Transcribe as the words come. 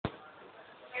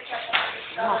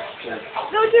No,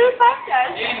 do it back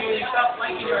then. Daniel, you stop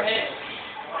flanking your head.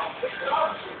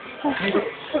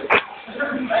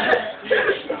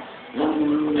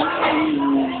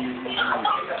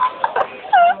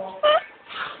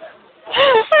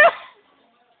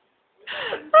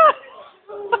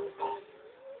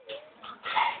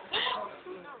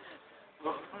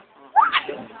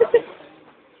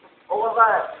 What was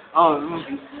that? Oh.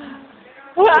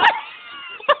 Look.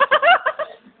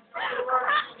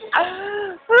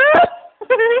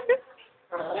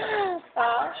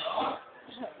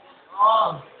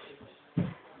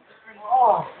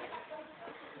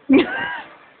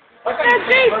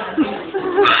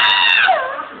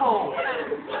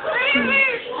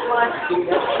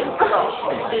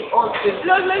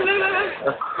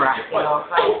 The crap. Why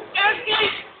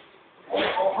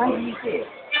do you see it?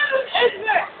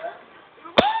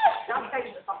 Don't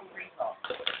take the fucking retard.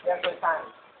 Yeah, good time.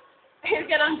 He'll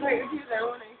get angry with you there,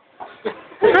 won't he?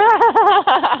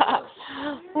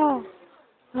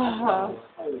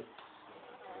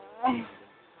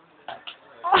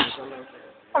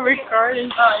 I'm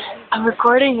recording. I'm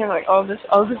recording him like all this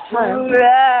time.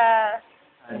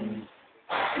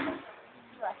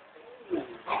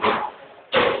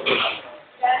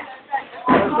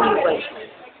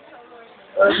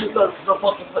 You go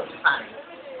fucking put your hand.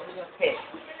 I'm gonna piss.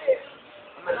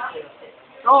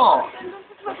 No!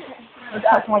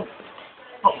 That's my...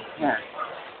 Oh, yeah.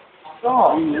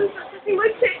 No! He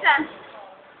would sit then.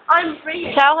 I'm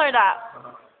free. Tell her that.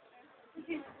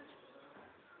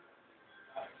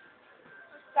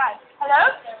 Dad, hello?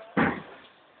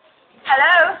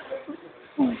 Hello?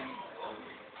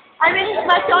 I'm in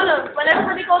McDonald's. When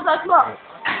everybody goes out, come on.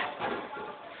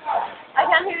 I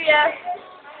can't hear you.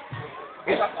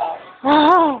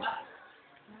 Oh!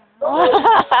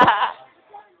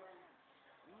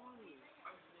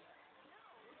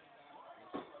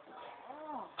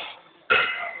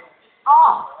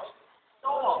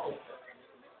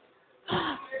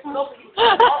 Stop! Stop!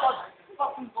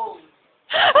 Fucking bully!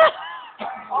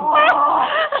 Oh!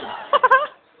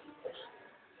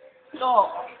 Stop!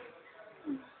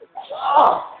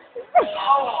 Oh!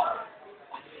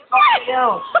 Something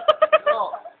else!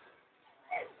 Stop!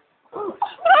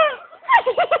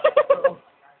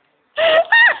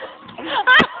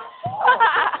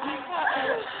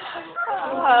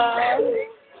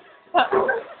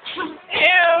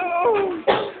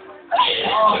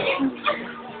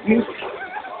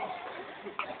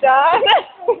 Dad?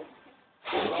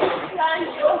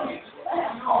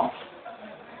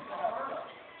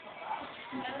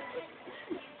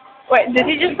 Wait, did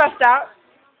he just bust out?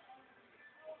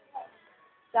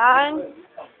 Dan?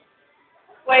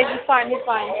 Wait, he's fine.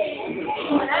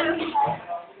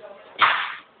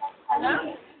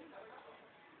 Hello?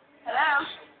 Hello?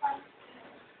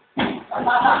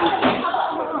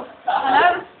 Hello?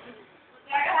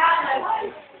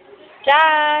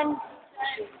 Dan?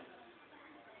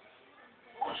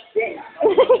 Seriously,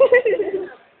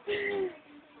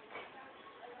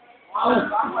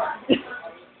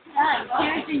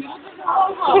 you I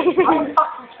don't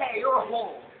fucking care, you're a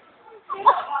whore.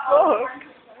 Oh.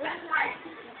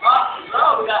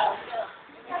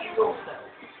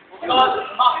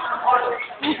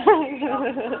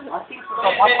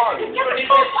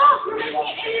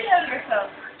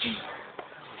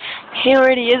 He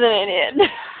already is an idiot.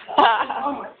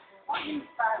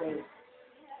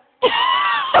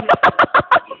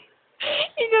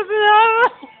 He doesn't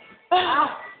have.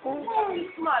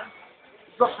 Come on.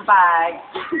 Drop the bag.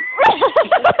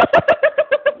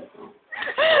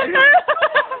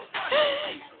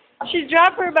 She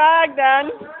dropped her bag, Dan.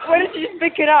 Why did she just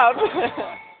pick it up?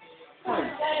 Oh,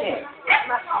 shit.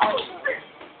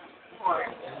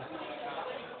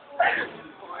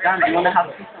 Dan, do you want to have a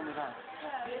kiss on the back?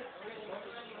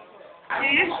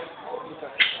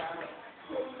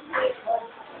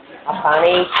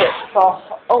 Honey, chips off.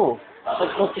 Oh, I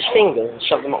took his fingers and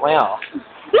shoved them up my arse.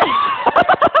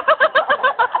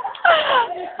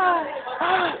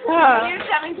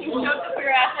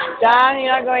 Dan,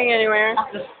 you're not going anywhere.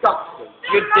 That's disgusting.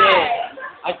 You're dead.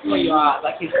 I saw you out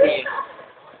like he's dead.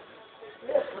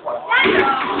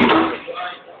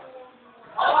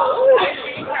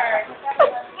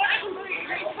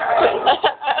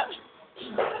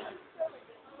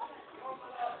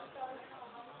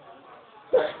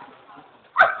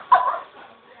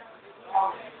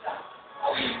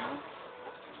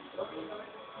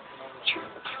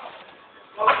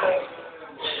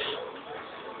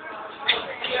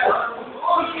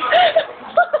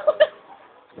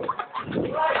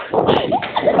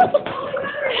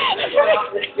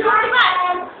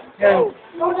 No.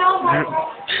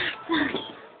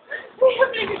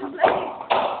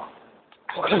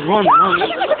 Run, run.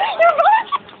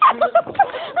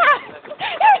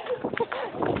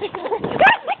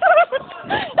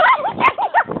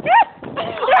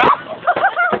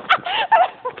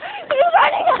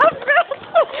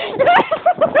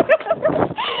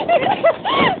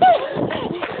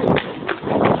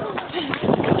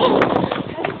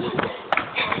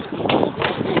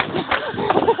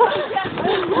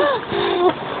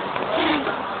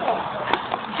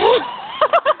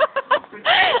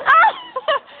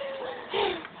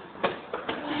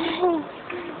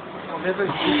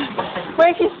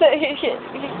 Where he's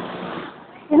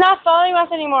not following us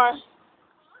anymore.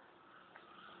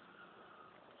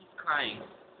 He's crying.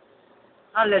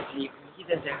 Now let's leave him. He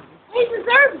deserves it. He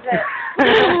deserves it.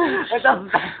 It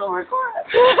doesn't still record.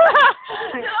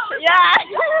 Yeah.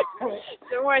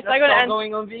 Don't worry, it's not going to end.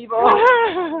 Going on Vivo.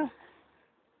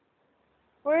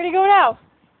 Where did he go now?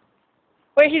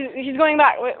 Wait, he's going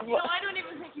back. Wait, No, I don't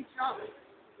even think he's drunk.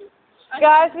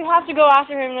 guys, we have to go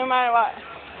after him no matter what.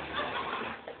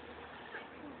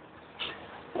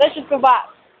 Let's just go back.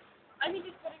 I think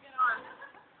he's putting it on.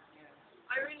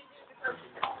 I really do because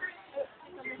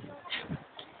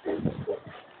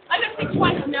I don't think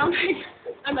twice now.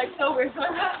 I'm like sober, so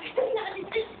I'm happy.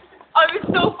 Oh, it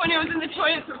was so funny. I was in the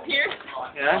toilet with Pierce.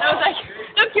 Yeah? And I was like,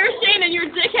 look, you're Shane and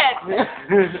you're a dickhead.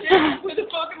 Who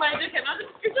the fuck am I a dickhead? And I was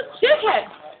like, you're just a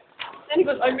dickhead. Then he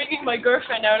goes, I'm ringing my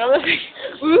girlfriend now. And I was like,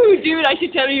 ooh, dude, I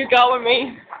should tell you you got with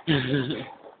me.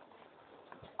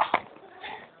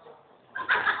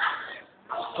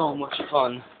 So much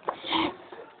fun.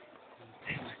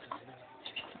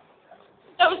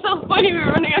 That was so funny. We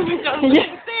were running out of McDonald's.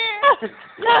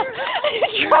 Yeah.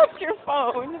 You dropped your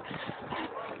phone.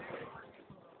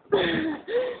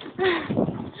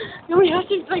 No, we have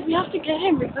to get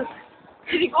him because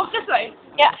did he go this way?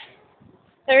 Yeah.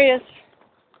 There he is.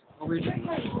 What were you doing?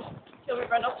 Shall we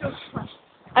run up to him?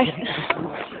 Are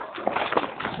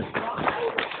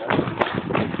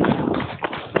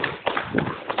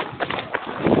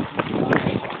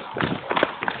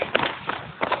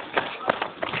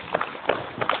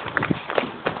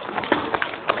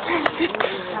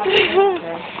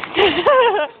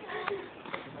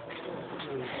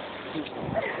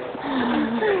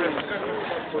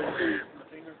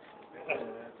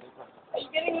you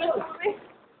getting this with me?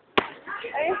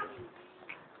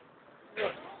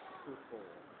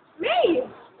 Me?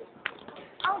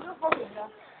 I'll go for you now.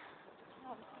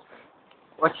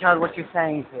 Watch out what you're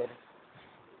saying, kid.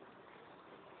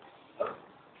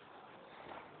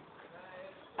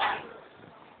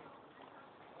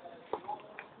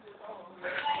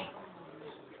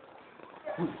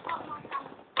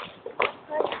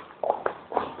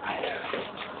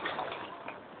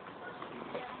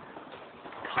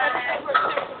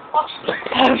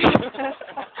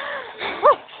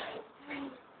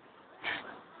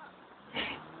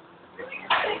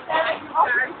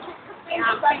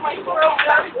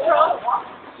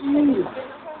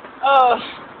 Oh,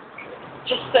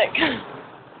 just sick.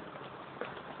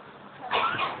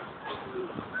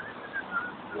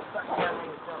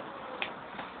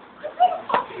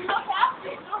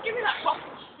 Don't give me that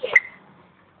fucking shit.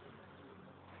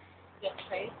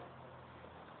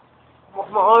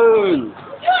 Come on.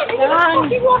 Dan,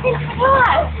 Keep walking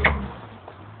fast.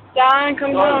 Dan,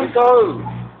 come down. Go.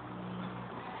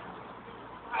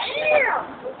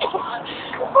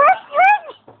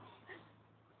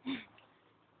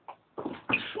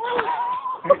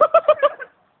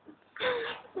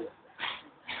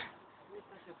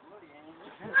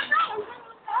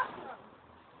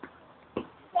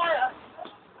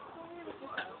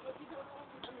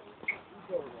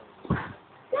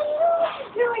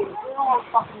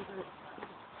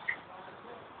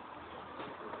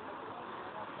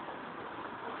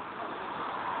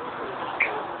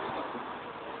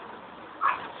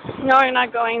 No, you're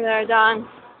not going there, Dan.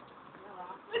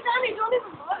 But Danny, don't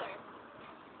even bother.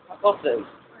 What's this?